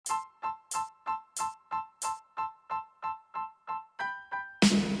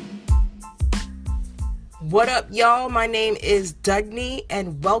What up, y'all? My name is Dudney,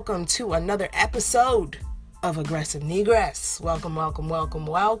 and welcome to another episode of Aggressive Negress. Welcome,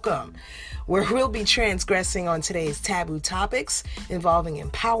 where we'll be transgressing on today's taboo topics involving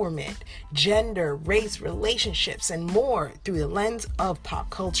empowerment, gender, race, relationships, and more through the lens of pop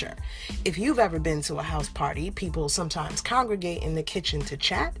culture. If you've ever been to a house party, people sometimes congregate in the kitchen to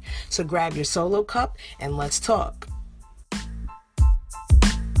chat, so grab your solo cup and let's talk.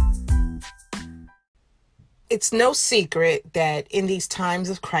 It's no secret that in these times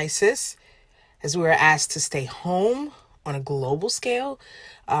of crisis, as we are asked to stay home on a global scale,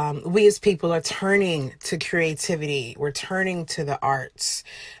 we as people are turning to creativity. We're turning to the arts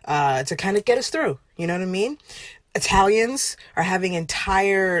to kind of get us through. You know what I mean? Italians are having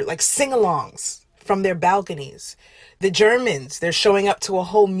entire sing-alongs from their balconies. The Germans, they're showing up to a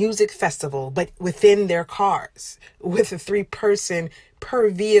whole music festival, but within their cars with a 3-person per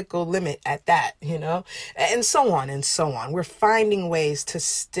vehicle limit at that, and so on and so on. We're finding ways to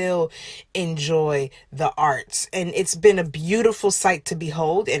still enjoy the arts, and it's been a beautiful sight to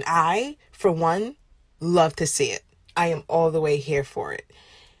behold, and I, for one, love to see it. I am all the way here for it.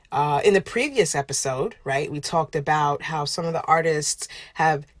 In the previous episode, right, we talked about how some of the artists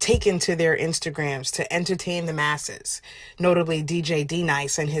have taken to their Instagrams to entertain the masses, notably DJ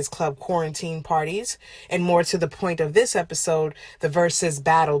D-Nice and his club Quarantine Parties, and more to the point of this episode, the Versus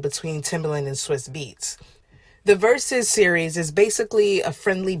battle between Timbaland and Swizz Beatz. The Versus series is basically a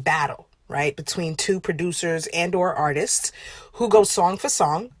friendly battle, right, between two producers and or artists who go song for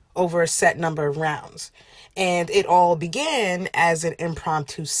song over a set number of rounds. And it all began as an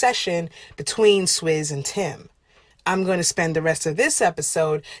impromptu session between Swizz and Tim. I'm going to spend the rest of this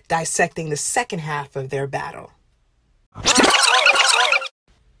episode dissecting the second half of their battle.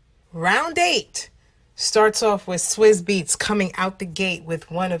 Round 8 starts off with Swizz Beatz coming out the gate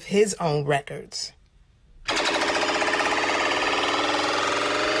with one of his own records.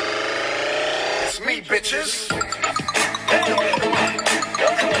 It's me, bitches.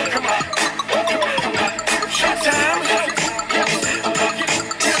 Come on.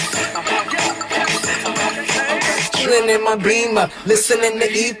 Chilling in my Beamer, listening to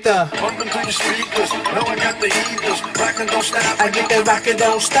Ether. Bumping through the speakers, know I got the heaters. Rockin' don't stop, I get that rockin'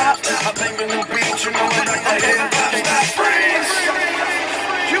 don't stop. I think the new beat, you know I like that hip. Freeze!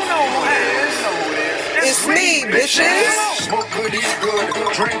 You know who it is. It's me, bitches. Smoke good, eat good,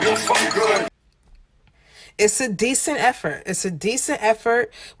 drink good, fuck good. It's a decent effort. It's a decent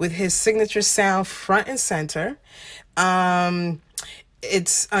effort with his signature sound front and center.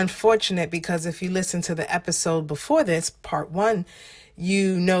 It's unfortunate because if you listen to the episode before this, part 1,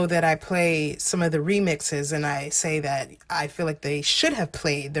 you know that I play some of the remixes, and I say that I feel like they should have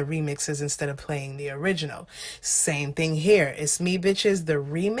played the remixes instead of playing the original. Same thing here. It's Me Bitches, the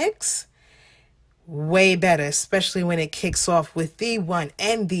remix. Way better, especially when it kicks off with the one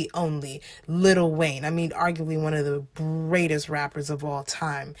and the only Lil Wayne. I mean, arguably one of the greatest rappers of all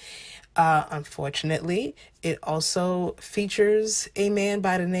time. Unfortunately, it also features a man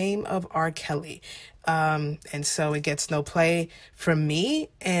by the name of R. Kelly. And so it gets no play from me.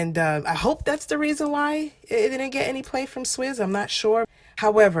 And I hope that's the reason why it didn't get any play from Swizz. I'm not sure.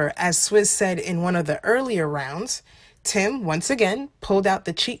 However, as Swizz said in one of the earlier rounds, Tim, once again, pulled out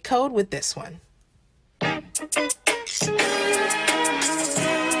the cheat code with this one.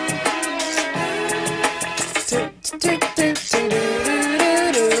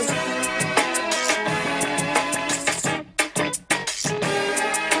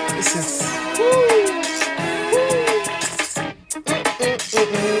 This is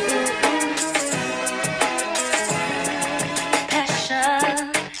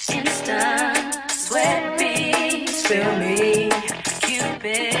Passion, instant, sweat beats, feel me,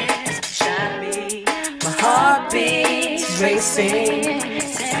 Cupid, shot me, my heart beats racing,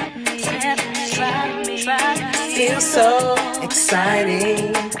 try me, feel so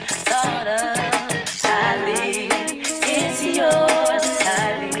exciting. thought of highly, it's yours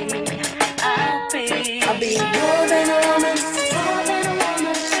entirely. I'll be more than a woman. more than a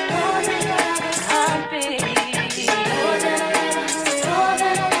woman, more than a woman. I'll be more than a woman, more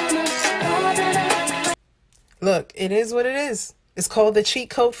than a woman, more than a woman. Look, it is what it is. It's called the cheat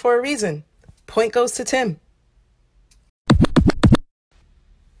code for a reason. Point goes to Tim.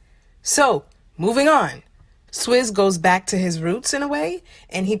 So, moving on. Swizz goes back to his roots in a way,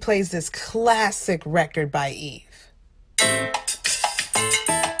 and he plays this classic record by Eve.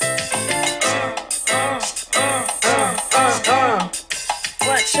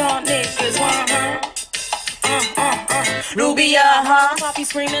 What y'all niggas want, huh? Rubia, huh? Poppy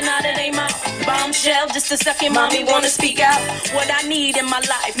screaming out of their mouth. Bombshell, just a second, mommy wanna speak out. What I need in my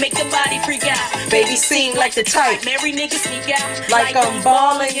life, make the body freak out. Baby seem like the type, Marry niggas sneak out. like I'm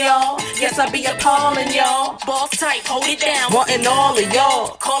ballin', y'all. Yes, I be appallin', y'all. Boss type, hold it down. Wantin' all of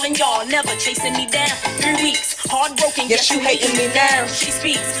y'all. Calling y'all, never chasing me down. 3 weeks, heartbroken. Yes, you hating me now. She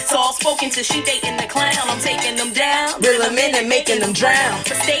speaks, soft spoken till she dating the clown. I'm taking them down. Reel 'em in and making them drown.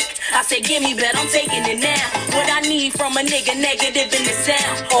 Mistake, I said give me, but I'm taking it now. What I need from a nigga, negative in the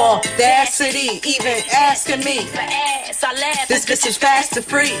sound. Audacity, even asking me. For ass, I laugh. This bitch is fast and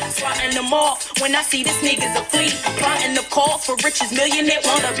free. Swatting them off when I see this nigga's a flea. Plotting the calls for riches, millionaire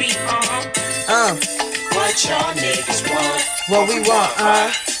wanna be. What y'all niggas want? What we want,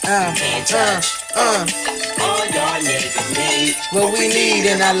 Can't touch. All y'all niggas need. what we need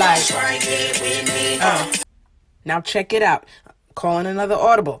in our life. Right here with me. Now check it out. Calling another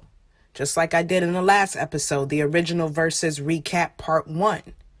audible. Just like I did in the last episode, the original verses recap part 1.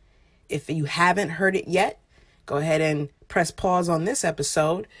 If you haven't heard it yet, go ahead and press pause on this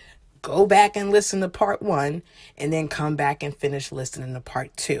episode, go back and listen to part 1, and then come back and finish listening to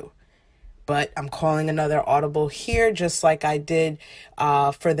part 2. But I'm calling another audible here, just like I did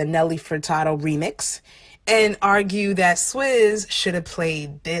for the Nelly Furtado remix, and argue that Swizz should have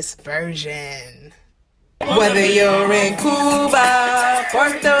played this version. Whether you're in Cuba,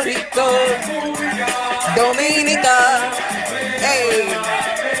 Puerto Rico, Dominica, hey,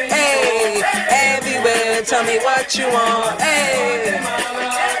 hey, everywhere, tell me what you want, hey,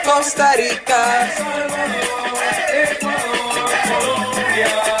 Costa Rica,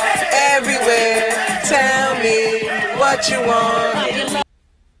 everywhere, tell me what you want.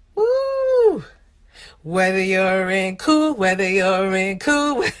 Woo! Whether you're in Cuba,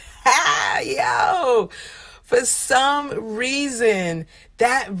 yo, for some reason,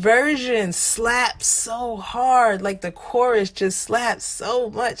 that version slaps so hard. Like the chorus just slaps so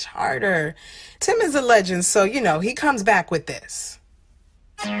much harder. Tim is a legend, so, you know, he comes back with this.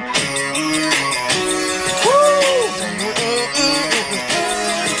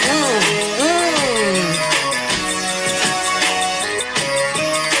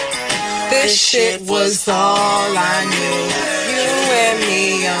 This shit was all I knew. You and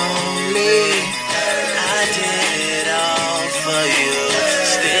me only. I did it all for you.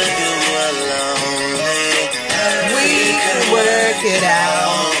 Still you were lonely. We could work it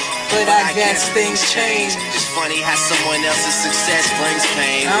out, but I guess things change. It's funny how someone else's success brings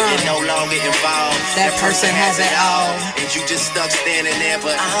pain. When you're no longer involved, That person has it all. and you just stuck standing there.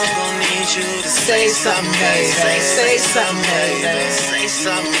 But I'm gonna need you to Say something, baby. Say something, baby. Say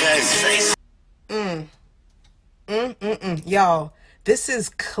something, baby. Say something. Y'all, this is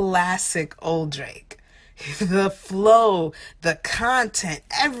classic old Drake. The flow, the content,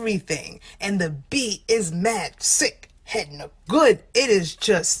 everything, and the beat is mad sick, hitting up good. It is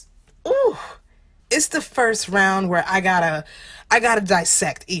just, ooh. It's the first round where I gotta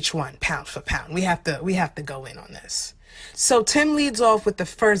dissect each one pound for pound. We have to go in on this. So Tim leads off with the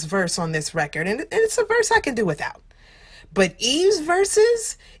first verse on this record, and it's a verse I can do without. But Eve's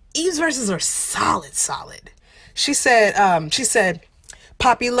verses are solid. She said,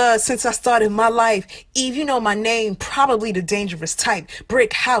 Poppy love, since I started my life. Eve, you know my name, probably the dangerous type.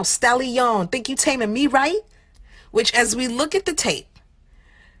 Brick house, stallion, think you taming me right? Which, as we look at the tape,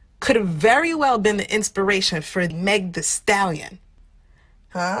 could have very well been the inspiration for Meg the Stallion.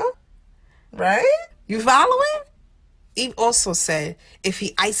 Huh? Right? You following? Eve also said, if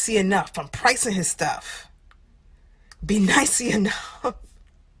he icy enough, I'm pricing his stuff. Be nicey enough.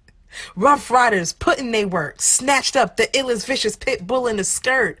 Rough Riders put in they work, snatched up the illest vicious pit bull in the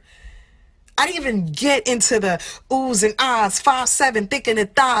skirt. I didn't even get into the oohs and ahs, 5'7", thick in the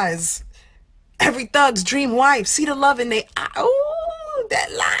thighs. Every thug's dream wife, see the love in they eye. Ooh,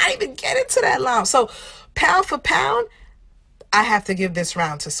 that line, I didn't even get into that line. So, pound for pound, I have to give this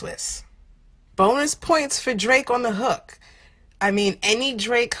round to Swizz. Bonus points for Drake on the hook. I mean, any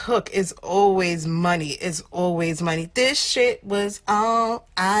Drake hook is always money. It's always money. This shit was all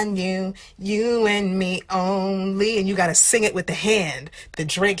I knew, you and me only. And you got to sing it with the hand, the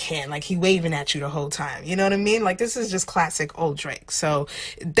Drake hand, like he waving at you the whole time. You know what I mean? Like, this is just classic old Drake. So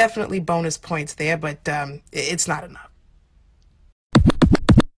definitely bonus points there, but it's not enough.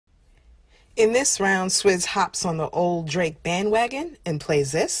 In this round, Swizz hops on the old Drake bandwagon and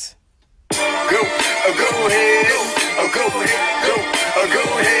plays this. Go ahead, go ahead, go ahead, go ahead, go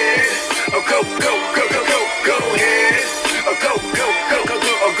ahead.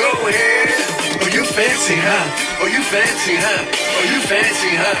 Oh, you fancy, huh? Oh, you fancy, huh? Oh, you fancy,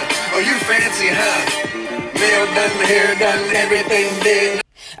 huh? Oh, you fancy, huh? Nail done, hair done, everything did.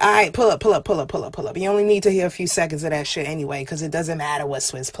 All right, pull up. You only need to hear a few seconds of that shit anyway, because it doesn't matter what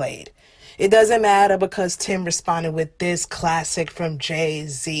Swizz played. It doesn't matter because Tim responded with this classic from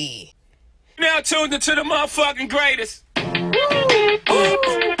Jay-Z. Now tuned into the motherfucking greatest. Turn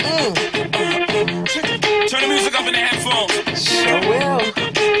the music up in the headphones. Sure will.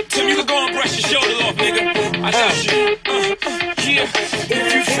 Tim, you can go and brush your shoulders off, nigga. I got you. Yeah.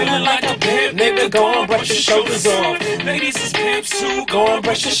 If you feeling like a pimp, nigga, go and brush your shoulders off. Ladies is pimps too, go and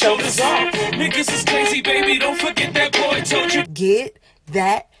brush your shoulders off. Niggas is crazy, baby, don't forget that boy told you. Get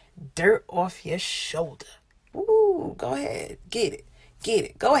that dirt off your shoulder. Ooh, go ahead. Get it.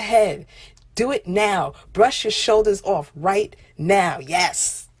 Go ahead. Do it now. Brush your shoulders off right now.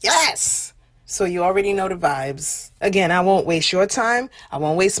 Yes. So you already know the vibes. Again, I won't waste your time. I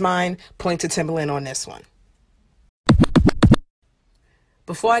won't waste mine. Point to Timbaland on this one.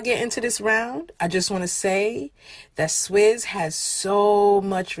 Before I get into this round, I just want to say that Swizz has so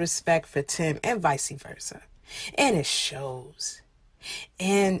much respect for Tim and vice versa. And it shows.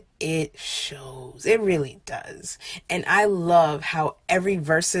 It really does. And I love how every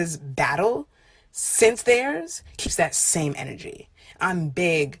versus battle since theirs keeps that same energy. I'm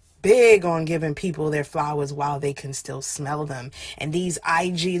big on giving people their flowers while they can still smell them. And these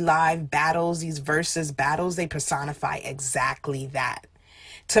IG live battles, these versus battles, they personify exactly that.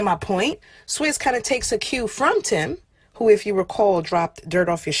 To my point, Swizz kind of takes a cue from Tim, who, if you recall, dropped Dirt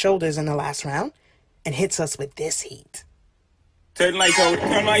Off Your Shoulders in the last round, and hits us with this heat. Turn the lights all the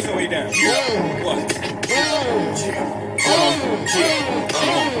way down.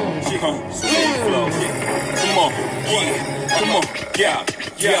 Come on, yeah.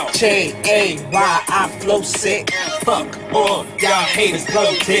 J-A-Y, I flow sick. Fuck all y'all haters,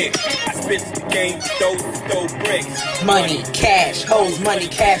 blow dick. I spit the game, throw bricks. Money, cash, hoes, money,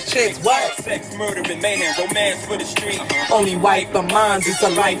 cash, chicks, what? Sex, murder, and mayhem, romance for the street. Only wife of mine is a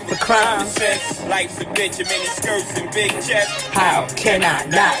life for crime. Life's a bitch, and many skirts and big chests. How can I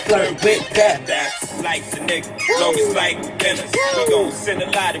not flirt with that? That's life's a nigga, long as life dinners. We gon' send a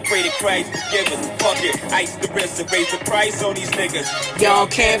lot and pray to Christ forgive us. Fuck it, ice the wrist and raise the price on these niggas. Y'all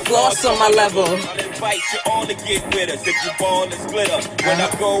can't floss on my level. I'll invite you all to get with us if you ball and glitter. When I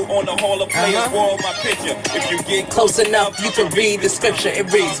go on the Hall of Players wall, my picture. If you get Close enough, you can read the scripture.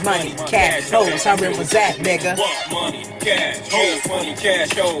 It reads money, cash, hoes. How real was that, nigga? Money, cash, hoes, money,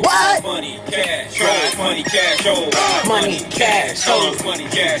 cash, hoes. What? Money, cash, hoes, money, cash, hoes. Money, cash, hoes. Money,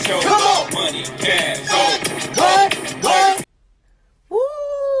 cash, hoes. Come on. Money, cash, hoes. What?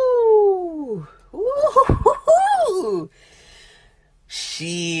 Ooh.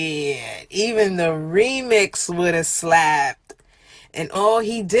 Shit. Even the remix would have slapped. And all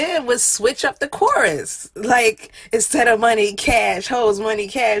he did was switch up the chorus. Like, instead of money, cash, hoes, what?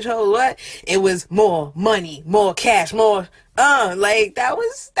 It was more money, more cash, more, like, that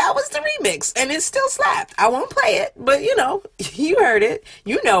was the remix. And it still slapped. I won't play it, but you know, you heard it.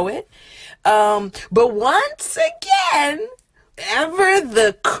 You know it. But once again, ever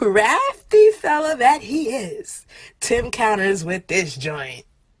the crafty fella that he is, Tim counters with this joint.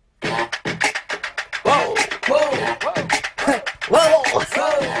 Whoa.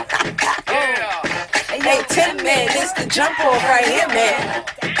 Hey, Tim, man, this the jump off right here, man.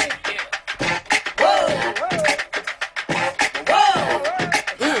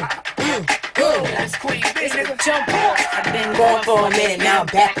 Jump off. I've been Going for a minute now,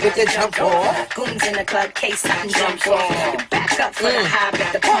 back with the jump off. Goons in the club, case I can jump off. Back up for the high,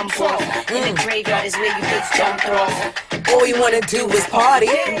 bet the pump off. In the graveyard is where you get jumped off. All you wanna do is party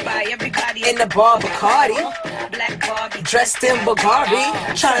Everybody in the bar Bacardi, Black Barbie. dressed in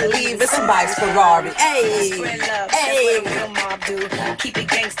Bulgari, trying to leave in somebody's Ferrari. Hey, Spread love, hey, that's what a real mob do. Keep it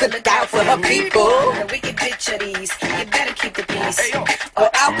gangster, look out for the people, The wicked bitch of these. You better keep the peace. or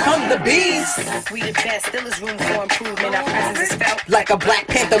out come the beast, We the best, still is room for improvement. Our presence is felt like a Black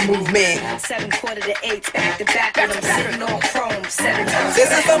Panther movement. 7/4 to 8, back to back with them sitting on chrome 7 times.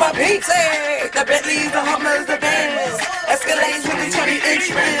 This is for my peeps, hey, the Bentleys, the Hummers, the Benz, Escalades with the 20-inch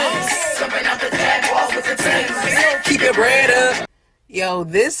rims. Jumping out the tag wall with the teams. Keep your bread up. Yo,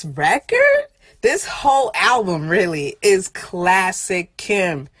 this record, this whole album really is classic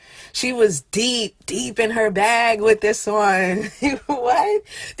Kim. She was deep in her bag with this one. What?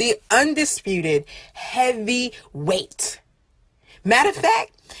 The undisputed heavyweight. Matter of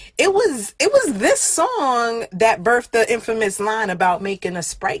fact, it was this song that birthed the infamous line about making a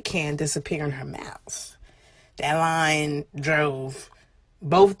Sprite can disappear in her mouth. That line drove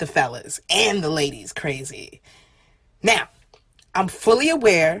both the fellas and the ladies crazy. Now, I'm fully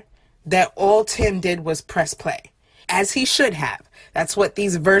aware that all Tim did was press play, as he should have. That's what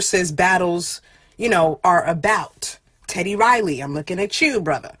these versus battles, are about. Teddy Riley, I'm looking at you,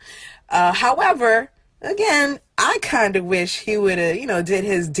 brother. However, again, I kind of wish he would have, did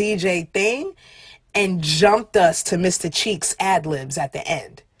his DJ thing and jumped us to Mr. Cheek's ad-libs at the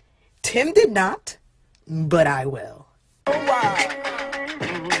end. Tim did not, but I will. Oh, wow.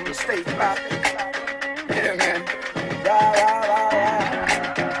 Stay poppin'. Yeah, man. Rah, rah, rah,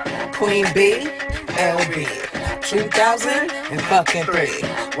 rah. Queen B, LB,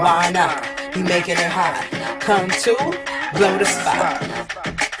 2003. Why not? He making it hot. Come to blow the spot.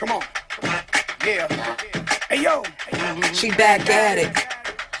 Come on. Yeah. Hey, yo. She back at it.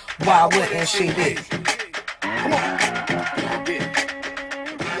 Why wouldn't she be? Come on.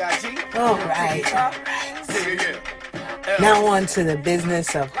 Yeah. B.I.G. All right. Yeah, yeah. Now on to the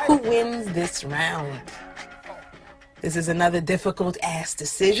business of who wins this round. This is another difficult ass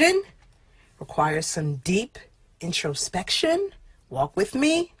decision. Requires some deep introspection. Walk with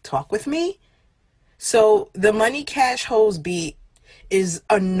me. Talk with me. So the Money Cash Hoes beat is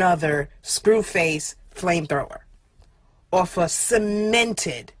another Screwface flamethrower off a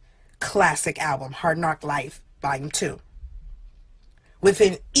cemented classic album, Hard Knock Life Volume 2, with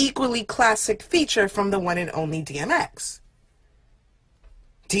an equally classic feature from the one and only DMX.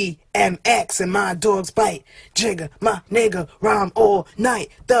 DMX and my dogs bite, Jigga, my nigga, rhyme all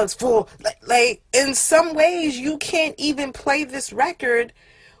night, thugs full, like, in some ways you can't even play this record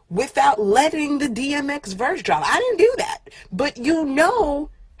without letting the DMX verse drop. I didn't do that, but you know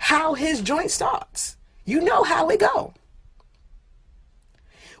how his joint starts. You know how it go.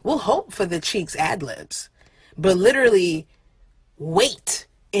 We'll hope for the Cheeks ad-libs, but literally wait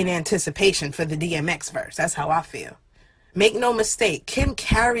in anticipation for the DMX verse. That's how I feel. Make no mistake, Kim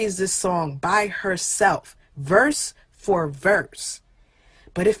carries this song by herself, verse for verse.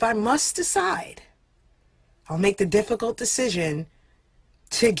 But if I must decide, I'll make the difficult decision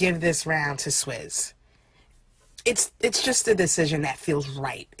to give this round to Swizz. It's just a decision that feels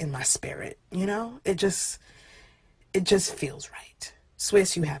right in my spirit, you know? It just feels right.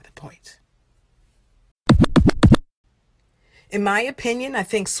 Swizz, you have the point. In my opinion, I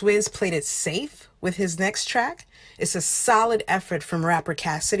think Swizz played it safe with his next track. It's a solid effort from rapper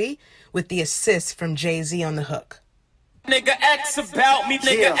Cassidy with the assist from Jay-Z on the hook. Nigga X about me,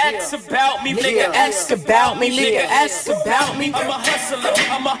 nigga X about me, nigga X about me, nigga X about me. I'm a hustler,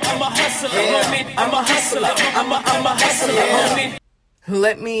 I'm a hustler, homie. I'm a hustler, I'm a hustler, homie.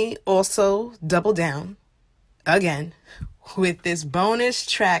 Let me also double down again with this bonus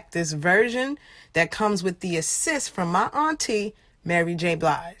track, this version that comes with the assist from my auntie, Mary J.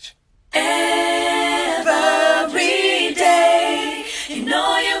 Blige. Every day, you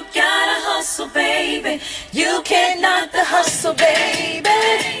know you gotta hustle, baby. You can't knock the hustle, baby.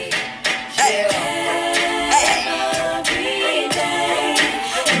 Every day,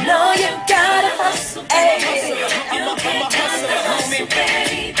 you know you gotta hustle, baby. You can't knock the hustle,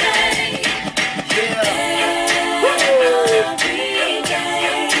 baby. Every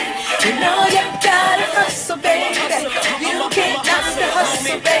day, you know you gotta hustle, baby. You can't knock the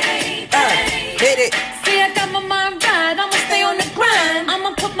hustle, baby. Hit it. See, I got my mind right. I'ma stay on the grind.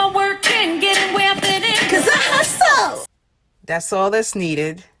 I'ma put my work in, getting where I fit in. Cause I hustle. That's all that's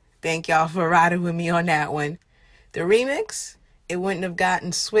needed. Thank y'all for riding with me on that one. The remix, it wouldn't have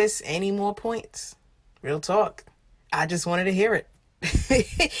gotten Swizz any more points. Real talk. I just wanted to hear it.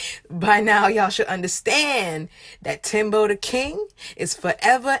 By now, y'all should understand that Timbo the King is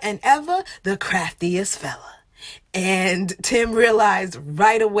forever and ever the craftiest fella. And Tim realized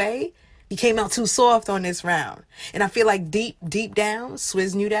right away he came out too soft on this round. And I feel like deep down,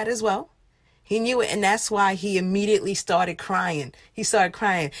 Swizz knew that as well. He knew it, and that's why he immediately started crying. He started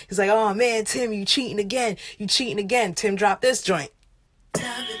crying. He's like, oh man, Tim, you cheating again. You cheating again. Tim dropped this joint. Love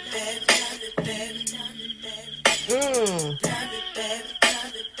it, babe,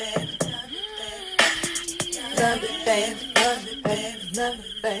 love it, babe, love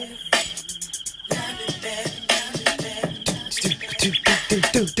it, babe.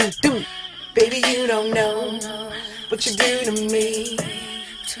 Do. Baby, you don't know what you do to me.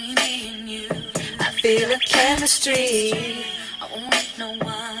 Between me and you, I feel a chemistry. I won't let no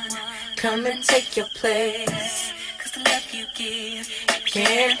one Come and take your place. cause the love you give,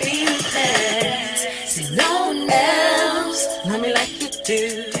 Can't be replaced. See, no one else love me like you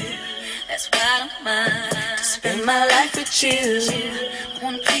do. that's why I don't mind. Spend my life with you. I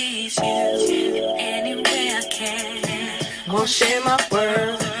wanna please you any way I can. Won't share my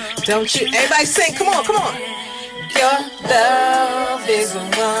world. Don't you? Everybody sing. Come on, come on. Your love is a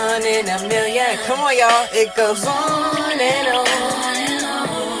 1 in a million. Come on, y'all. It goes on and on.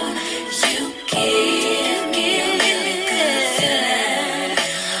 You give me good feeling.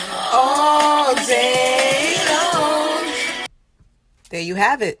 All day long. there you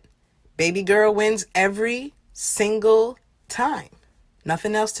have it. Baby girl wins every single time.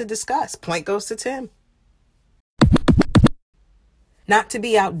 Nothing else to discuss. Point goes to Tim. Not to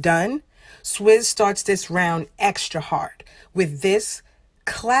be outdone, Swizz starts this round extra hard with this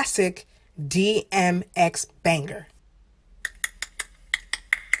classic DMX banger.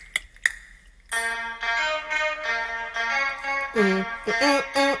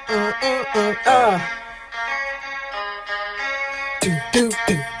 Do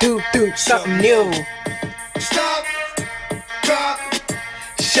something new. Stop, drop.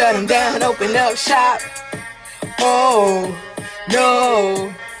 Shut them down, open up shop. Oh,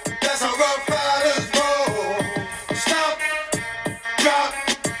 no. That's how Rough Riders roll. Stop, drop.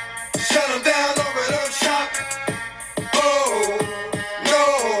 Shut them down, open up shop. Oh,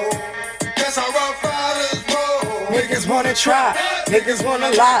 no. That's how Rough Riders roll. Niggas wanna try, niggas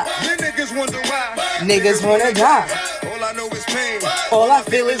wanna lie, You niggas wonder why. niggas wanna die. All I know is pain. All I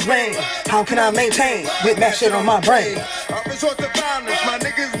feel is rain. How can I maintain with that shit on my brain? I resort to violence. My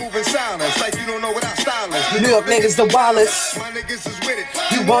niggas moving silence like you don't know what our style is. You New York niggas the Wallace. My niggas is with it.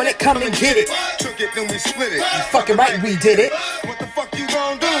 You want it, come and get it. Took it, then we split it. Fucking right, we did it. What the fuck you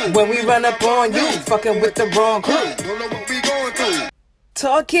gon' do? When we run up on you, fucking with the wrong crew. Don't know what we going through.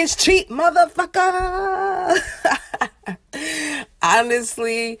 Talk is cheap, motherfucker.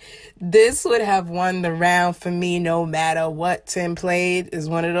 Honestly, this would have won the round for me no matter what Tim played. Is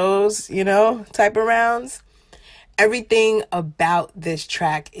one of those, type of rounds. Everything about this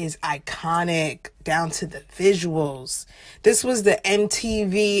track is iconic, down to the visuals. This was the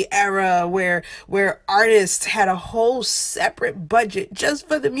MTV era where artists had a whole separate budget just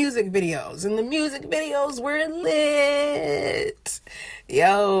for the music videos, and the music videos were lit.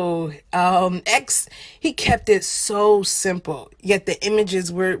 Yo, X, he kept it so simple, yet the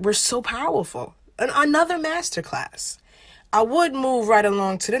images were so powerful. Another masterclass. I would move right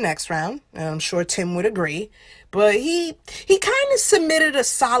along to the next round, and I'm sure Tim would agree, but he kind of submitted a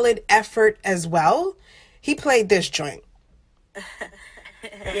solid effort as well. He played this joint.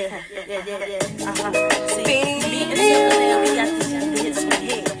 See, me and Timberland, we got these hits from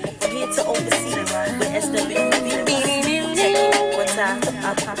here to overseas with SWV. Check it one time.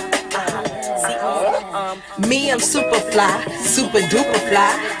 See, Me, I'm super fly, super duper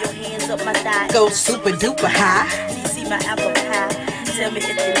fly, your hands up my thigh. go super duper high. See my apple pie. Tell me if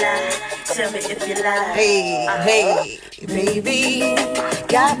you lie. Tell me if you lie. Hey, baby,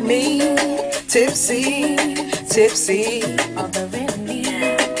 got me tipsy. All the remedy.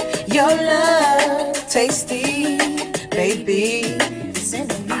 Your love, tasty, baby.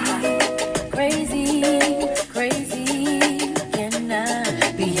 Sending me crazy. Can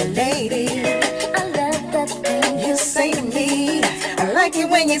I Be a lady. I love that thing You say to me, I like it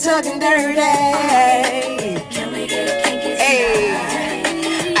when you're talking dirty. Can we get kinky? Hey,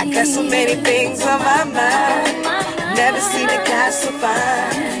 I got so many things on my mind. Never seen a guy so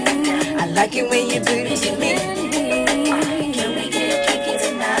fine. I like it when you do it to me. Can we get kinky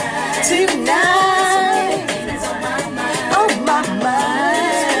tonight? Tonight, Things on my mind. on my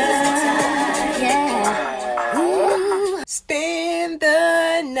mind. Yeah. Spend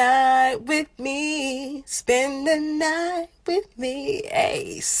the night with me. Spend the night with me.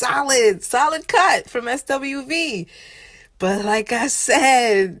 Hey, solid cut from SWV. But like I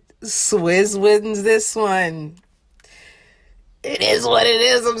said, Swizz wins this one. It is what it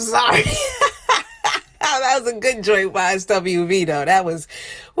is. I'm sorry. That was a good joint by SWV though.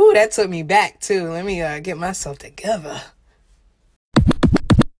 That took me back too. Let me get myself together.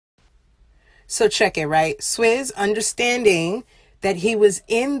 So check it, right? Swizz understanding that he was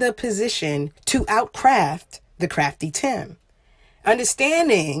in the position to outcraft the crafty Tim.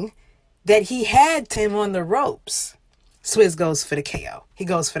 Understanding that he had Tim on the ropes. Swizz goes for the KO. He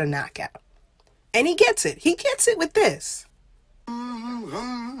goes for the knockout. And he gets it. He gets it with this.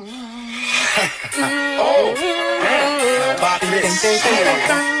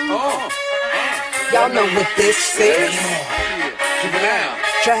 Y'all know what this is. Keep it down.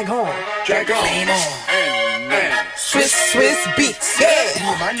 Drag on. Drag on. Swizz beats.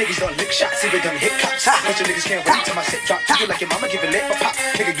 Yeah. My niggas done lick shots, see they done hit cops. Bunch of niggas can't wait till my set drop. Treat you like your mama, give it lit for pop.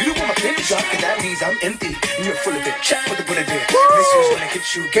 Nigga, you don't want my pinky drop, cause that means I'm empty. And you're full of it. Check what the bullet did. Missiles when I hit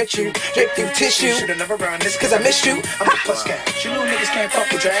you, get you. Drip through tissue. Should've never run this, Cause I missed you. I'm a plus guy. You know niggas can't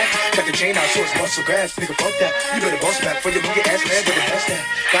fuck with drag. Got the chain out, so it's muscle grass. Nigga, fuck that. You better bounce back for your monkey ass man with the best that.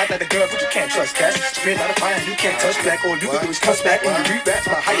 God like the girl, but you can't trust gas. Spit out of fire, you can't touch back. All you can do is cuss back when you read raps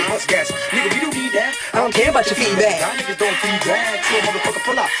about how you bust gas. Nigga, we don't need that. I don't care about your feedback. Y'all niggas don't feed drag. So a motherfucker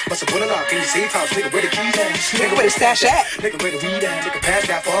pull out. Bust a bullet lock in your safe house, nigga, where the keys at? Nigga, where the stash at? Nigga, where the weed at? Nigga, pass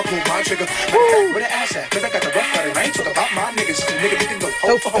that far, pull my trigger. Where the ass at? Cause I got the rough cut and I ain't talking about my niggas. Nigga, we can go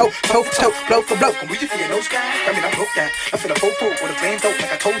hoe for hoe, toe for toe, blow for blow. And we just feel no sky. I mean, I broke that. I feel a fofo with a flame dope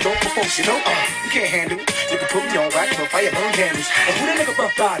like I told you before. You know, you can't handle it. You can put me on rack for fire burn candles. And who the nigga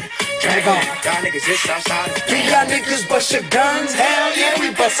rough body? Drag on. Y'all niggas is outside. Do y'all niggas bust your guns? Hell yeah,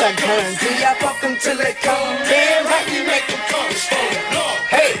 we bust our guns. Do y'all fuck them till they come? Damn right, we make them come.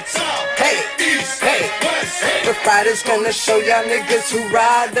 Hey, hey, hey. The fighter's gonna show y'all niggas who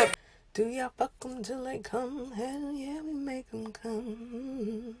ride up. Do y'all fuck them till they come? Hell yeah, we make them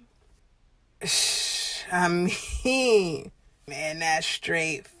come. I mean, man, that's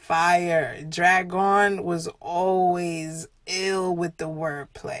straight fire. Dragon was always ill with the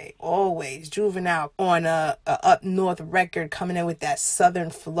wordplay. Always. Juvenile on a up north record coming in with that southern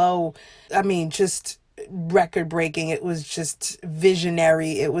flow. I mean, just record breaking. It was just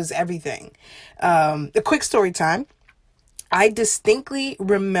visionary. It was everything. A quick story time. I distinctly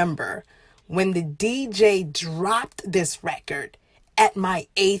remember when the DJ dropped this record at my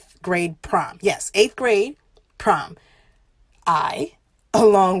 8th grade prom. Yes, 8th grade prom. I,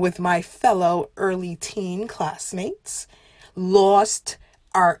 along with my fellow early teen classmates, lost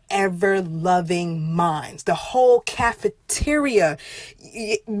our ever-loving minds. The whole cafeteria,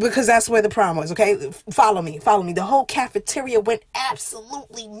 because that's where the prom was, okay? Follow me. The whole cafeteria went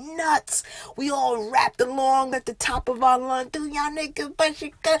absolutely nuts. We all rapped along at the top of our lungs. Do y'all niggas bust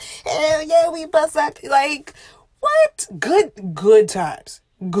your gun? Hell yeah, we bust up. Like, what? Good times.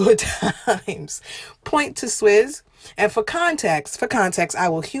 Good times. Point to Swizz. And for context, I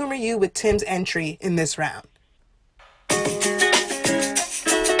will humor you with Tim's entry in this round.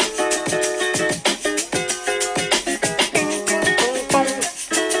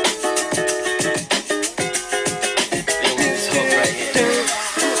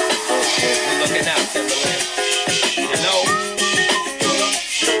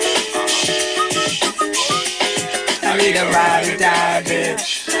 Ride or die,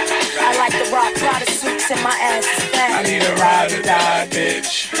 bitch. I like the rock, lot of suits and my ass is fat. I need a ride or die,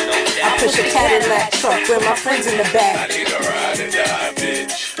 bitch. I push a Cadillac truck with my friends in the back. I need a ride or die,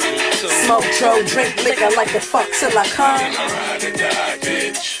 bitch. Smoke, drove, drink liquor like the fuck till I come. I need a ride or die,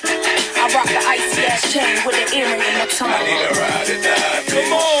 bitch. I rock the icy ass chain with an earring in my tongue. I need a ride or die, bitch.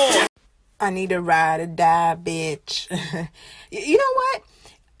 Come on. I need a ride or die, bitch. You know what?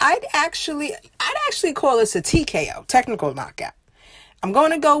 I'd actually call this a TKO, technical knockout. I'm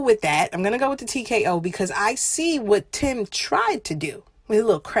going to go with that. I'm going to go with the TKO because I see what Tim tried to do with his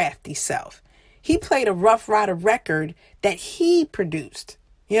little crafty self. He played a Rough Rider record that he produced.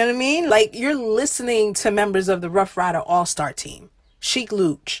 You know what I mean? Like, you're listening to members of the Rough Rider All-Star team. Chic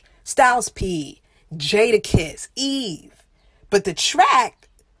Luch, Styles P, Jadakiss, Eve. But the track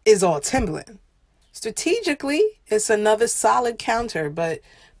is all Timbaland. Strategically, it's another solid counter, but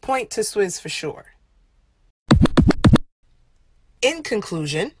point to Swizz for sure. In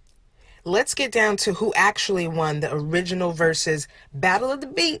conclusion, let's get down to who actually won the original versus Battle of the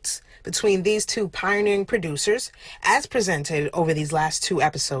Beats between these two pioneering producers as presented over these last 2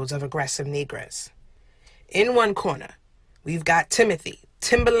 episodes of Aggressive Negress. In one corner, we've got Timothy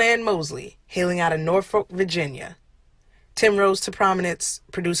Timbaland Mosley, hailing out of Norfolk, Virginia. Tim rose to prominence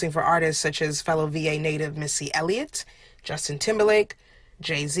producing for artists such as fellow VA native Missy Elliott, Justin Timberlake,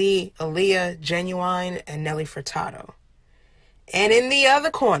 Jay-Z, Aaliyah, Genuine, and Nelly Furtado. And in the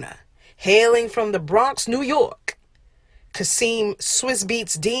other corner, hailing from the Bronx, New York, Kasim Swizz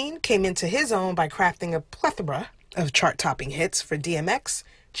Beatz Dean came into his own by crafting a plethora of chart-topping hits for DMX,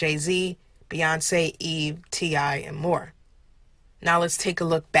 Jay-Z, Beyonce, Eve, T.I., and more. Now let's take a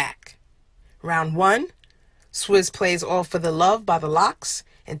look back. Round 1, Swizz plays All for the Love by The Lox,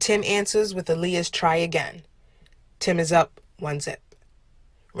 and Tim answers with Aaliyah's Try Again. Tim is up 1-0.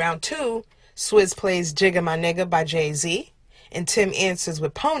 Round 2, Swizz plays Jigga My Nigga by Jay-Z, and Tim answers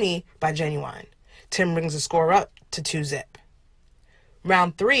with Pony by Genuine. Tim brings the score up to 2-0.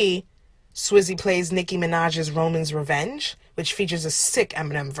 Round 3, Swizzy plays Nicki Minaj's Roman's Revenge, which features a sick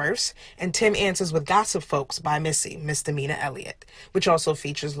Eminem verse, and Tim answers with Gossip Folks by Missy, Misdemeanor Elliott, which also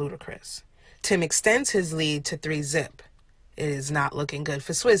features Ludacris. Tim extends his lead to 3-0. It is not looking good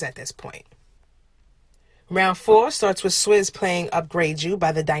for Swizz at this point. Round 4 starts with Swizz playing Upgrade You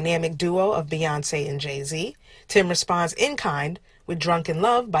by the dynamic duo of Beyonce and Jay-Z. Tim responds in kind with Drunken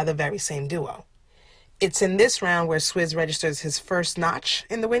Love by the very same duo. It's in this round where Swizz registers his first notch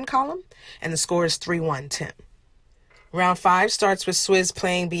in the win column, and the score is 3-1 Tim. Round 5 starts with Swizz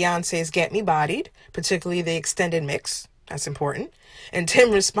playing Beyonce's Get Me Bodied, particularly the extended mix. That's important. And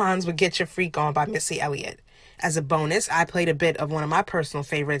Tim responds with Get Your Freak On by Missy Elliott. As a bonus, I played a bit of one of my personal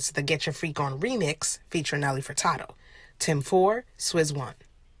favorites, the Get Your Freak On remix featuring Nelly Furtado. Tim 4, Swizz 1.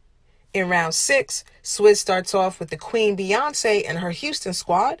 In round 6, Swizz starts off with the Queen Beyonce and her Houston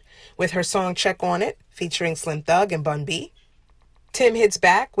squad with her song Check On It featuring Slim Thug and Bun B. Tim hits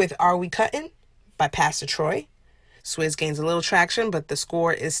back with Are We Cuttin' by Pastor Troy. Swizz gains a little traction, but the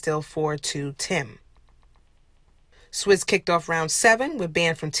score is still 4-2 Tim. Swizz kicked off round 7 with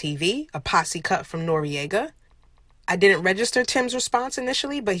Banned from TV, a posse cut from Noriega. I didn't register Tim's response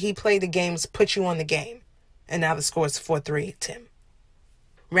initially, but he played the game's Put You on the Game. And now the score is 4-3 Tim.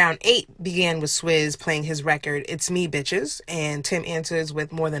 Round 8 began with Swizz playing his record It's Me Bitches, and Tim answers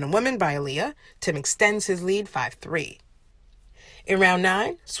with More Than a Woman by Aaliyah. Tim extends his lead 5-3. In round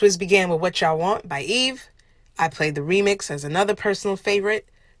 9, Swizz began with What Y'all Want by Eve. I played the remix as another personal favorite.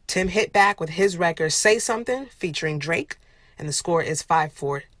 Tim hit back with his record Say Something featuring Drake, and the score is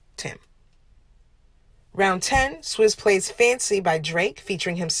 5-4 Tim. Round 10, Swizz plays Fancy by Drake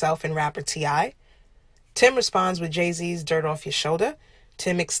featuring himself and rapper T.I. Tim responds with Jay-Z's Dirt Off Your Shoulder.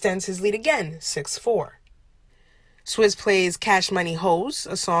 Tim extends his lead again, 6-4. Swizz plays Cash Money Hoes,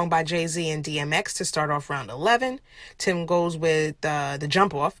 a song by Jay-Z and DMX to start off round 11. Tim goes with The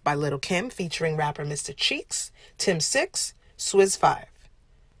Jump Off by Lil' Kim featuring rapper Mr. Cheeks. Tim 6, Swizz 5.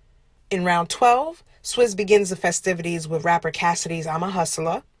 In round 12, Swizz begins the festivities with rapper Cassidy's I'm a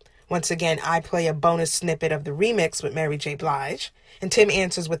Hustler. Once again, I play a bonus snippet of the remix with Mary J. Blige, and Tim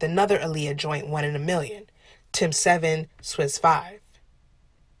answers with another Aaliyah joint, One in a Million. Tim 7, Swizz 5.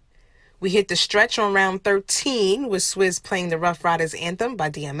 We hit the stretch on round 13 with Swizz playing the Rough Riders Anthem by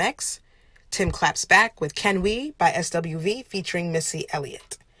DMX. Tim claps back with Can We by SWV featuring Missy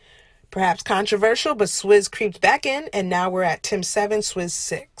Elliott. Perhaps controversial, but Swizz creeped back in, and now we're at Tim 7, Swizz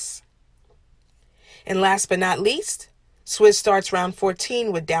 6. And last but not least, Swizz starts round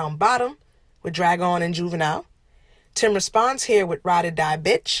 14 with Down Bottom with Drag On and Juvenile. Tim responds here with Ride or Die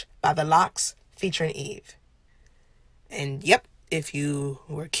Bitch by The Lox featuring Eve. And yep, if you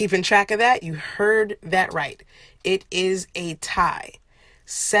were keeping track of that, you heard that right. It is a tie.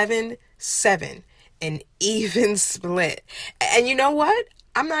 7-7. An even split. And you know what?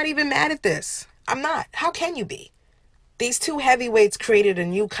 I'm not even mad at this. I'm not. How can you be? These two heavyweights created a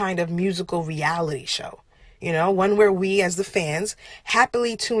new kind of musical reality show. You know, one where we as the fans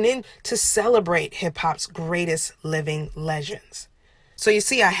happily tune in to celebrate hip-hop's greatest living legends. So you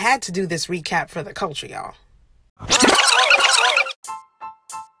see, I had to do this recap for the culture, y'all.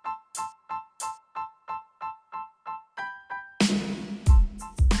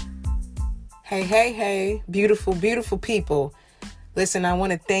 Hey, beautiful, beautiful people. Listen, I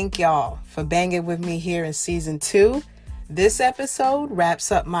want to thank y'all for banging with me here in season 2. This episode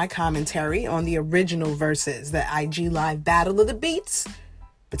wraps up my commentary on the original verses, the IG Live Battle of the Beats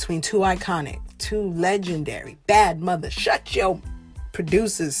between two iconic, two legendary, bad mother, shut your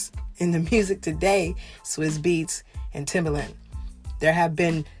producers in the music today, Swizz Beatz and Timbaland. There have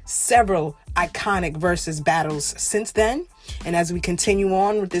been several iconic versus battles since then, and as we continue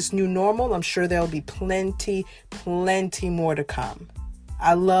on with this new normal, I'm sure there'll be plenty more to come.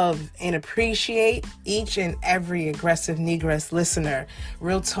 I love and appreciate each and every aggressive Negress listener.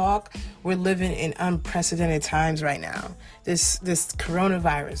 Real talk, we're living in unprecedented times right now. This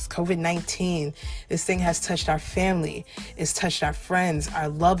coronavirus, COVID-19, this thing has touched our family. It's touched our friends, our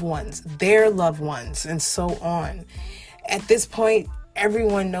loved ones, their loved ones, and so on. At this point,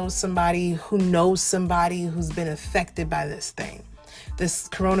 everyone knows somebody who's been affected by this thing. This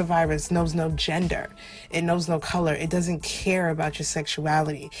coronavirus knows no gender. It knows no color. It doesn't care about your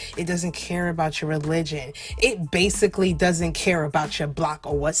sexuality. It doesn't care about your religion. It basically doesn't care about your block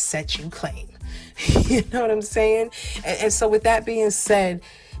or what set you claim. You know what I'm saying? And so with that being said,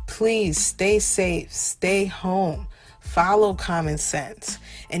 please stay safe, stay home, follow common sense.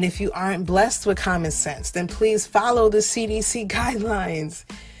 And if you aren't blessed with common sense, then please follow the CDC guidelines.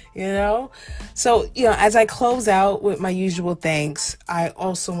 You know? So, as I close out with my usual thanks, I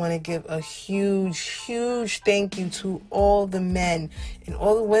also want to give a huge thank you to all the men and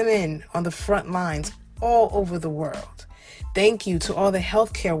all the women on the front lines all over the world. Thank you to all the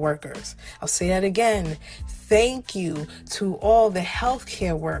healthcare workers. I'll say that again. Thank you to all the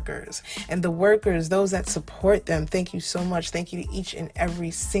healthcare workers and the workers, those that support them. Thank you so much. Thank you to each and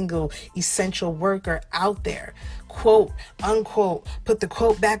every single essential worker out there. Quote, unquote, put the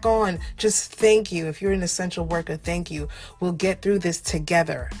quote back on. Just thank you. If you're an essential worker, thank you. We'll get through this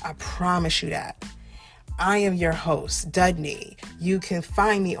together. I promise you that. I am your host, Dudney. You can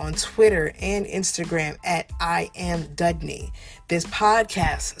find me on Twitter and Instagram at I am Dudney. This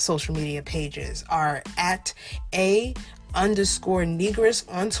podcast social media pages are at @A_Negress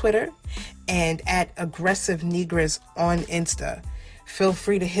on Twitter and at Aggressive Negress on Insta. Feel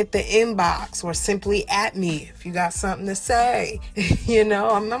free to hit the inbox or simply at me if you got something to say. You know,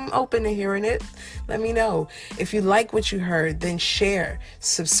 I'm open to hearing it. Let me know. If you like what you heard, then share,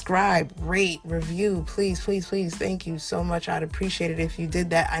 subscribe, rate, review. Please, please, please. Thank you so much. I'd appreciate it if you did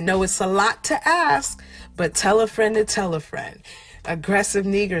that. I know it's a lot to ask, but tell a friend to tell a friend. Aggressive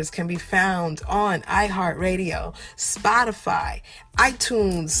Negress can be found on iHeartRadio, Spotify,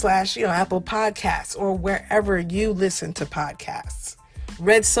 iTunes / Apple Podcasts, or wherever you listen to podcasts.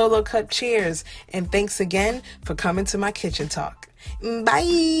 Red Solo Cup cheers, and thanks again for coming to my kitchen talk.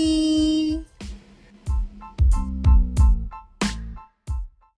 Bye.